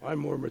 I'm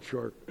more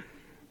mature.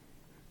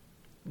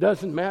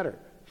 Doesn't matter.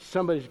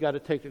 Somebody's got to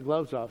take the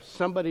gloves off.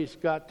 Somebody's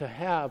got to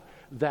have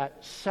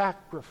that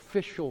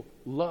sacrificial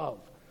love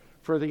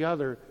for the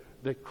other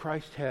that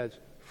Christ has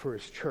for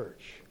his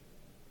church.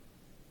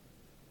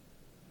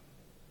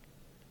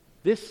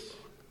 This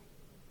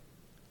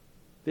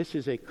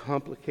is a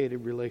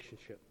complicated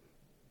relationship.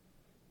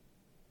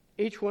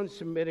 Each one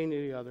submitting to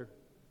the other.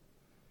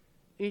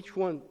 Each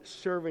one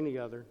serving the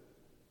other.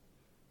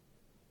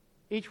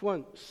 Each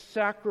one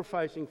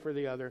sacrificing for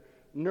the other,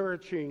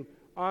 nourishing,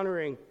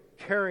 honoring,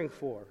 caring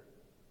for.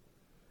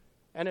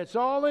 And it's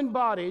all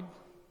embodied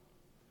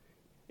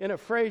in a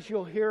phrase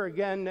you'll hear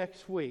again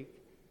next week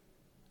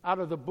out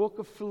of the book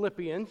of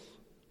Philippians,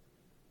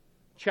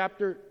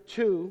 chapter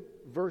 2,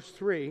 verse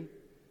 3,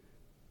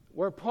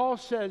 where Paul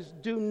says,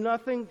 do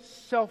nothing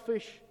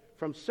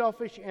from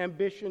selfish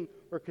ambition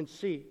or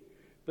conceit,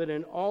 but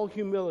in all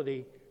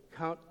humility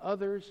count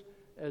others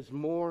as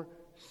more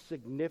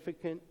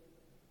significant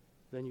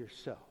than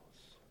yourselves.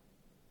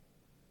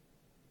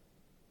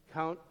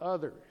 Count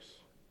others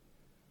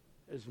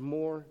as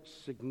more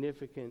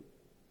significant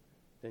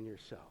than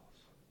yourselves.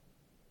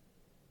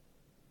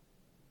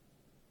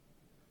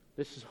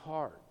 This is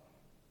hard.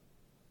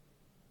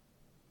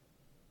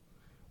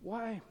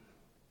 Why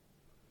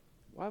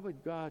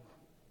would God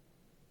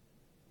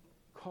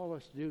call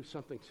us to do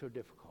something so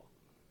difficult?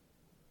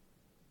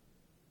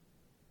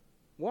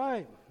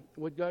 Why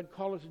would God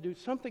call us to do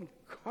something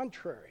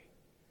contrary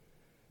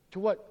to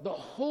what the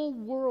whole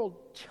world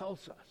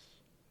tells us?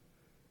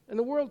 And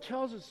the world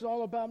tells us it's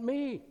all about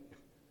me.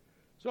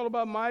 It's all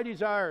about my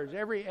desires.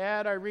 Every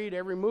ad I read,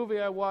 every movie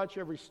I watch,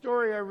 every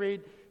story I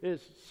read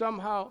is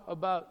somehow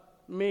about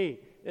me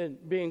and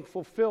being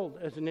fulfilled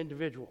as an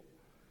individual.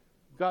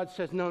 God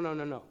says,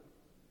 no.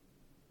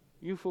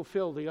 You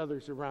fulfill the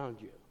others around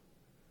you.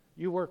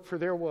 You work for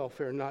their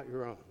welfare, not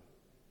your own.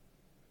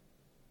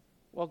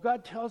 Well,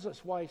 God tells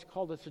us why he's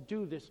called us to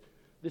do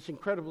this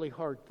incredibly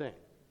hard thing.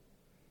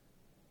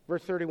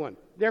 Verse 31,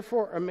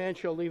 therefore a man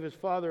shall leave his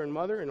father and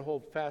mother and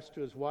hold fast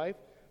to his wife.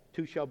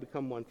 Two shall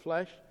become one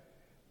flesh.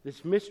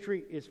 This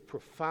mystery is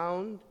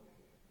profound,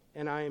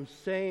 and I am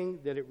saying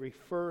that it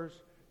refers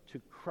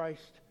to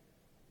Christ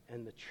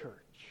and the church.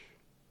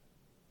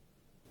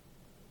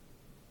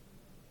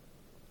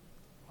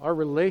 Our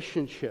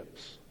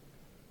relationships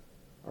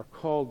are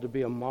called to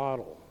be a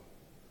model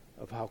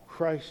of how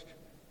Christ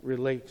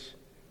relates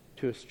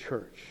to his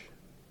church.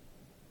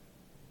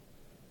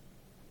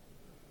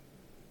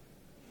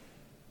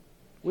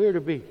 We are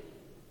to be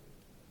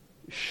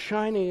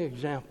shining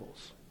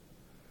examples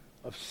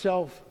of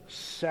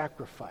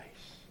self-sacrifice,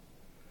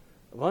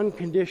 of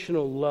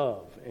unconditional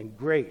love and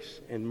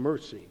grace and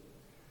mercy,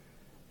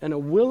 and a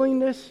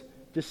willingness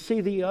to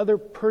see the other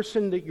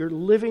person that you're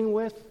living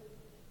with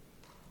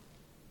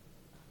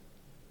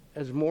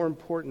as more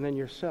important than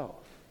yourself.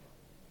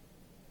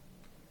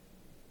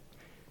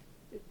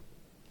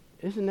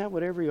 Isn't that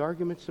what every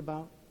argument's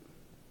about?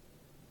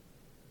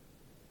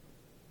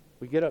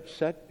 We get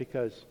upset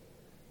because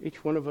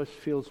each one of us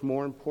feels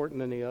more important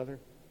than the other.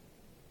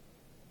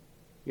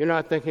 You're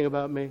not thinking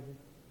about me.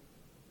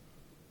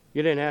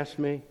 You didn't ask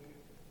me.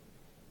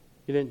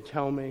 You didn't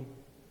tell me.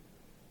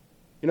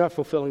 You're not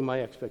fulfilling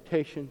my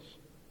expectations.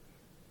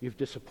 You've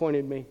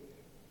disappointed me.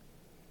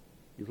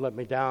 You've let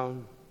me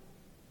down.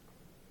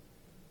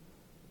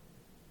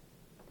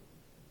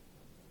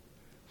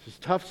 This is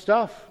tough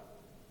stuff.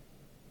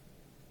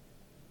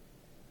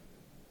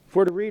 If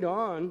we're to read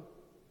on,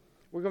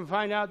 we're going to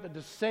find out that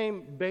the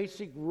same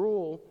basic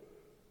rule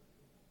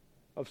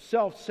of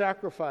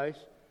self-sacrifice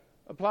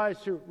applies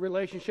to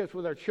relationships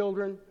with our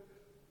children,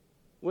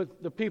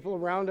 with the people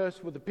around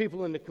us, with the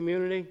people in the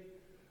community.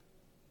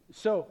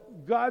 So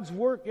God's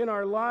work in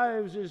our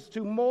lives is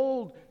to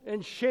mold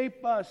and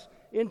shape us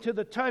into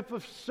the type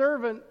of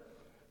servant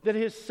that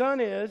his Son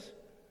is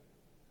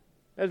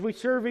as we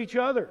serve each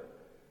other.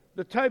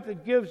 The type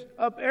that gives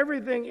up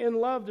everything in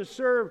love to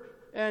serve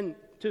and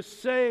to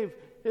save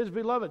his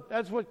beloved.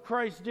 That's what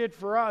Christ did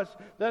for us.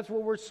 That's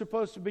what we're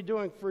supposed to be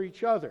doing for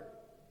each other.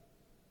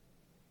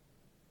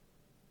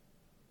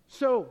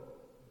 So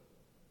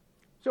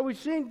we've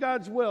seen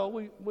God's will.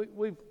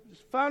 We've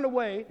found a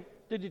way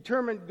to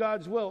determine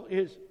God's will,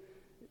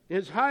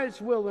 his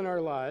highest will in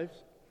our lives.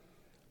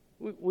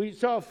 We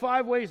saw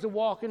 5 ways to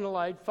walk in the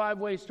light, 5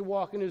 ways to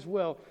walk in his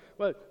will.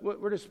 But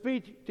we're to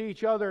speak to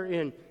each other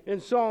in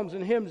psalms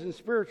and hymns and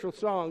spiritual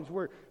songs.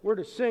 We're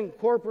to sing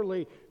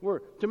corporately. We're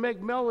to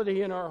make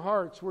melody in our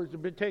hearts. We're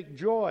to take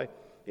joy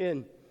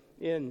in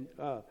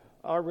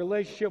our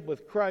relationship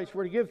with Christ.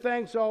 We're to give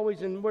thanks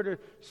always, and we're to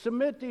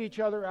submit to each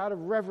other out of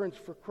reverence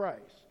for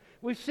Christ.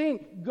 We've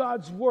seen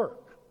God's work.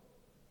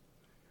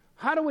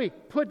 How do we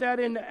put that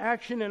into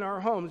action in our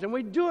homes? And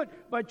we do it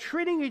by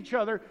treating each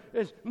other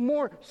as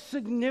more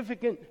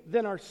significant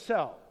than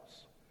ourselves.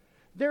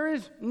 There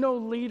is no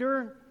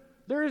leader.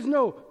 There is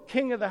no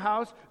king of the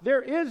house.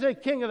 There is a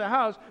king of the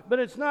house, but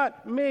it's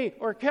not me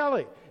or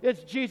Kelly.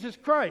 It's Jesus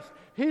Christ.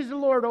 He's the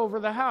Lord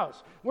over the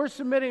house. We're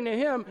submitting to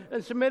him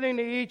and submitting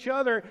to each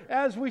other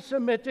as we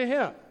submit to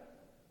him.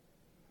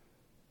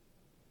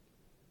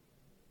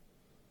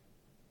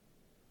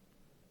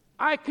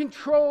 I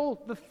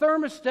control the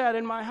thermostat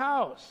in my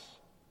house.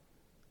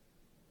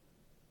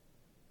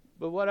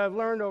 But what I've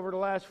learned over the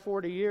last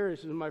 40 years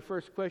is my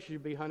first question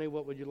would be, honey,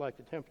 what would you like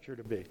the temperature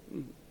to be?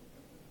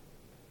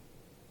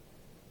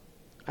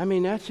 I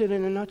mean, that's it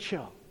in a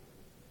nutshell.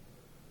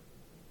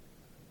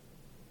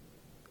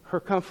 Her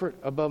comfort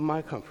above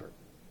my comfort.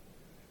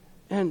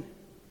 And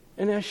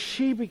as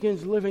she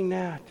begins living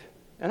that,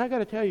 and I got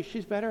to tell you,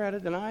 she's better at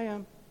it than I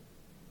am.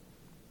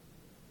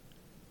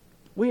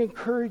 We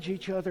encourage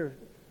each other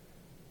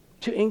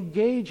to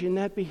engage in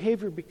that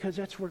behavior because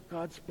that's where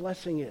God's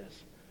blessing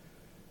is.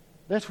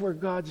 That's where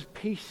God's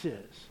peace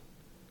is.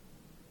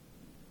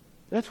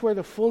 That's where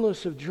the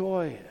fullness of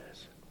joy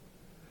is.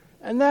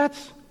 And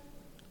that's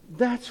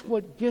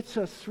what gets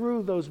us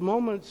through those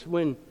moments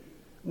when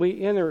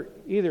we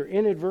either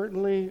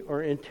inadvertently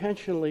or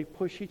intentionally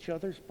push each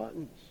other's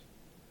buttons.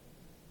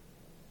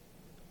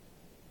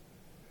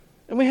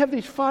 And we have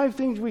these 5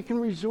 things we can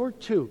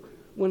resort to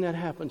when that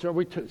happens. Are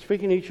we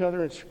speaking to each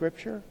other in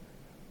Scripture?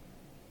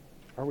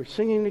 Are we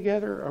singing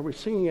together? Are we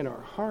singing in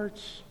our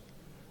hearts?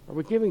 Are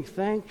we giving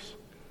thanks?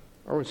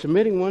 Are we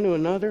submitting one to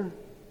another?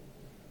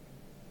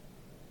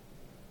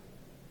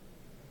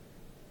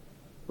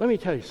 Let me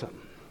tell you something.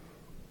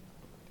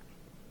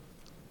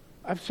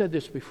 I've said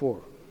this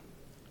before.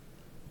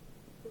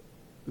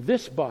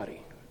 This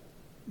body,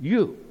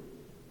 you,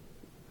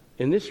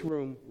 in this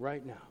room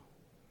right now,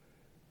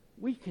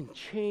 we can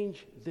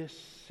change this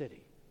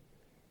city.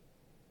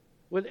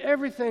 With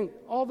everything,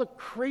 all the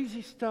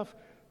crazy stuff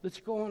that's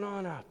going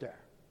on out there.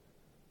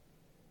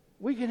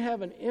 We can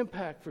have an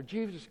impact for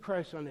Jesus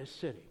Christ on this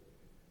city.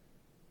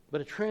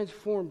 But a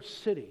transformed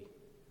city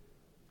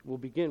will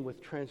begin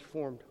with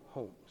transformed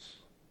homes.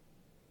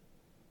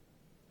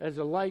 As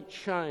the light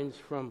shines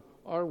from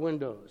our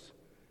windows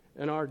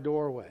and our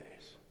doorways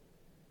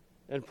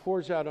and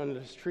pours out onto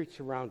the streets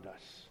around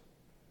us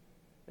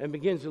and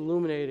begins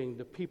illuminating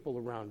the people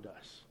around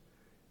us,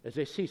 as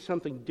they see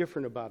something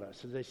different about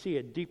us, as they see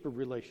a deeper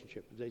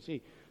relationship, as they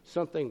see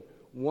something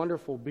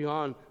wonderful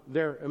beyond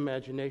their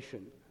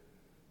imagination,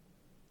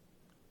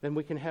 then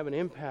we can have an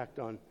impact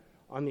on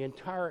the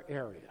entire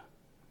area.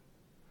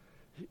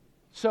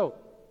 So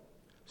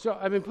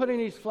I've been putting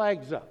these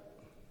flags up.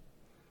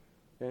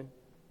 Okay?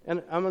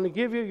 And I'm going to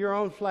give you your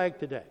own flag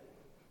today.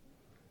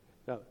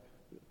 Now,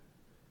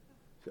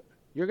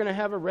 you're going to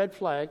have a red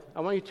flag.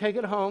 I want you to take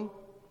it home,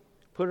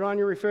 put it on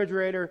your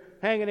refrigerator,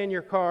 hang it in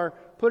your car,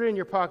 put it in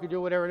your pocket,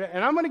 do whatever.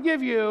 And I'm going to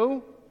give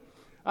you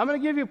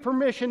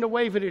permission to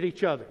wave it at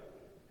each other.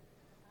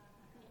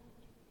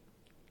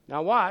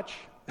 Now watch.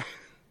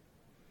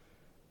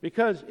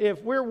 Because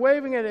if we're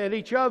waving it at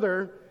each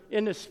other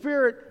in the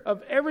spirit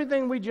of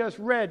everything we just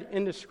read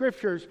in the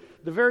Scriptures,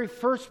 the very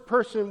first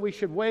person we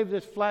should wave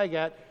this flag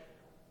at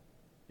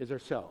is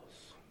ourselves.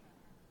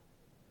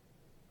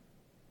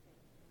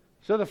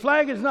 So the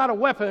flag is not a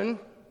weapon.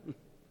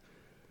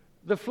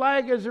 The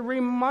flag is a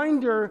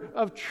reminder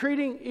of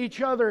treating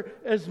each other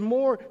as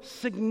more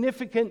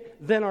significant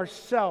than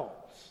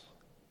ourselves.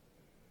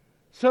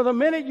 So the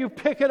minute you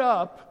pick it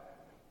up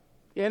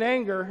in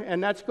anger,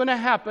 and that's going to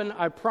happen,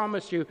 I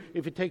promise you,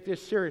 if you take this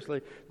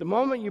seriously, the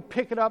moment you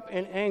pick it up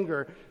in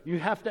anger, you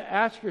have to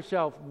ask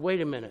yourself,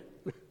 wait a minute.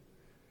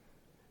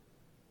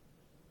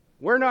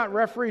 We're not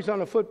referees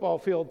on a football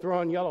field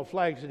throwing yellow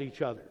flags at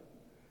each other.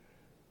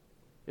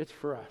 It's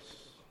for us.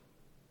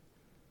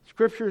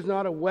 Scripture is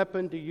not a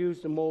weapon to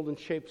use to mold and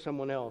shape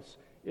someone else.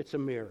 It's a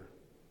mirror.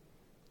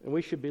 And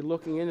we should be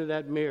looking into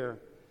that mirror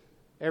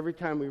every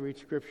time we read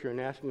Scripture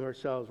and asking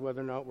ourselves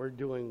whether or not we're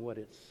doing what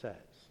it says.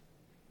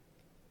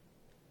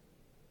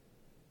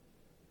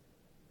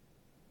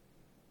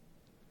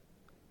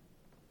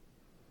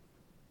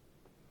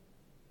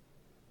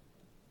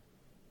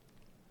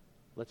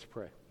 Let's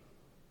pray.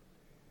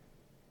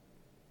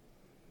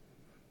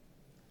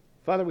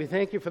 Father, we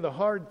thank you for the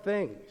hard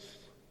things.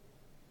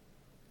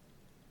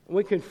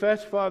 We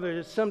confess, Father,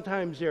 that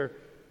sometimes they're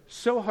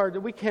so hard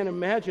that we can't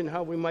imagine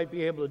how we might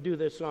be able to do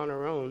this on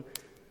our own.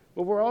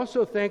 But we're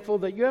also thankful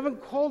that you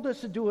haven't called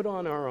us to do it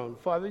on our own.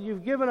 Father,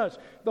 you've given us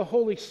the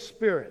Holy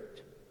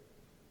Spirit.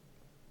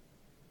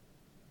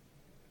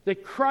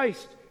 That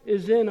Christ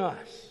is in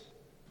us.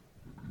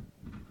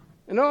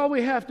 And all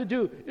we have to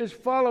do is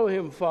follow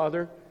him,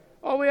 Father.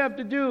 All we have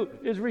to do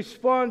is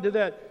respond to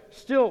that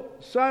still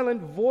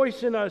silent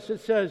voice in us that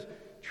says,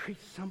 treat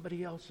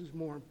somebody else as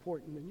more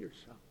important than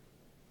yourself.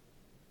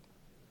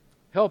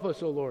 Help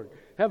us, O Lord.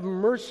 Have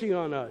mercy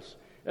on us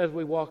as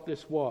we walk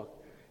this walk.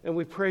 And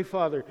we pray,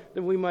 Father,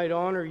 that we might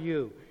honor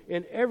you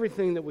in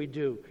everything that we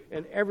do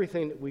and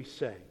everything that we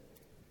say.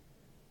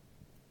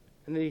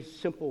 And these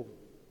simple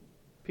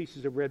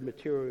pieces of red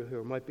material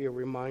here might be a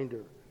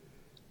reminder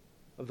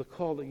of the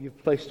call that you've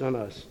placed on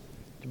us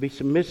to be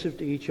submissive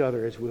to each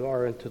other as we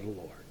are unto the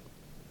Lord.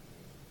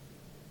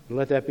 And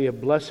let that be a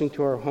blessing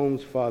to our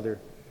homes, Father,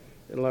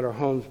 and let our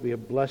homes be a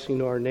blessing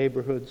to our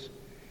neighborhoods,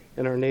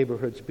 and our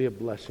neighborhoods be a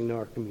blessing to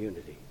our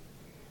community.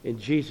 In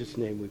Jesus'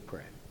 name we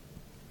pray.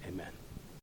 Amen.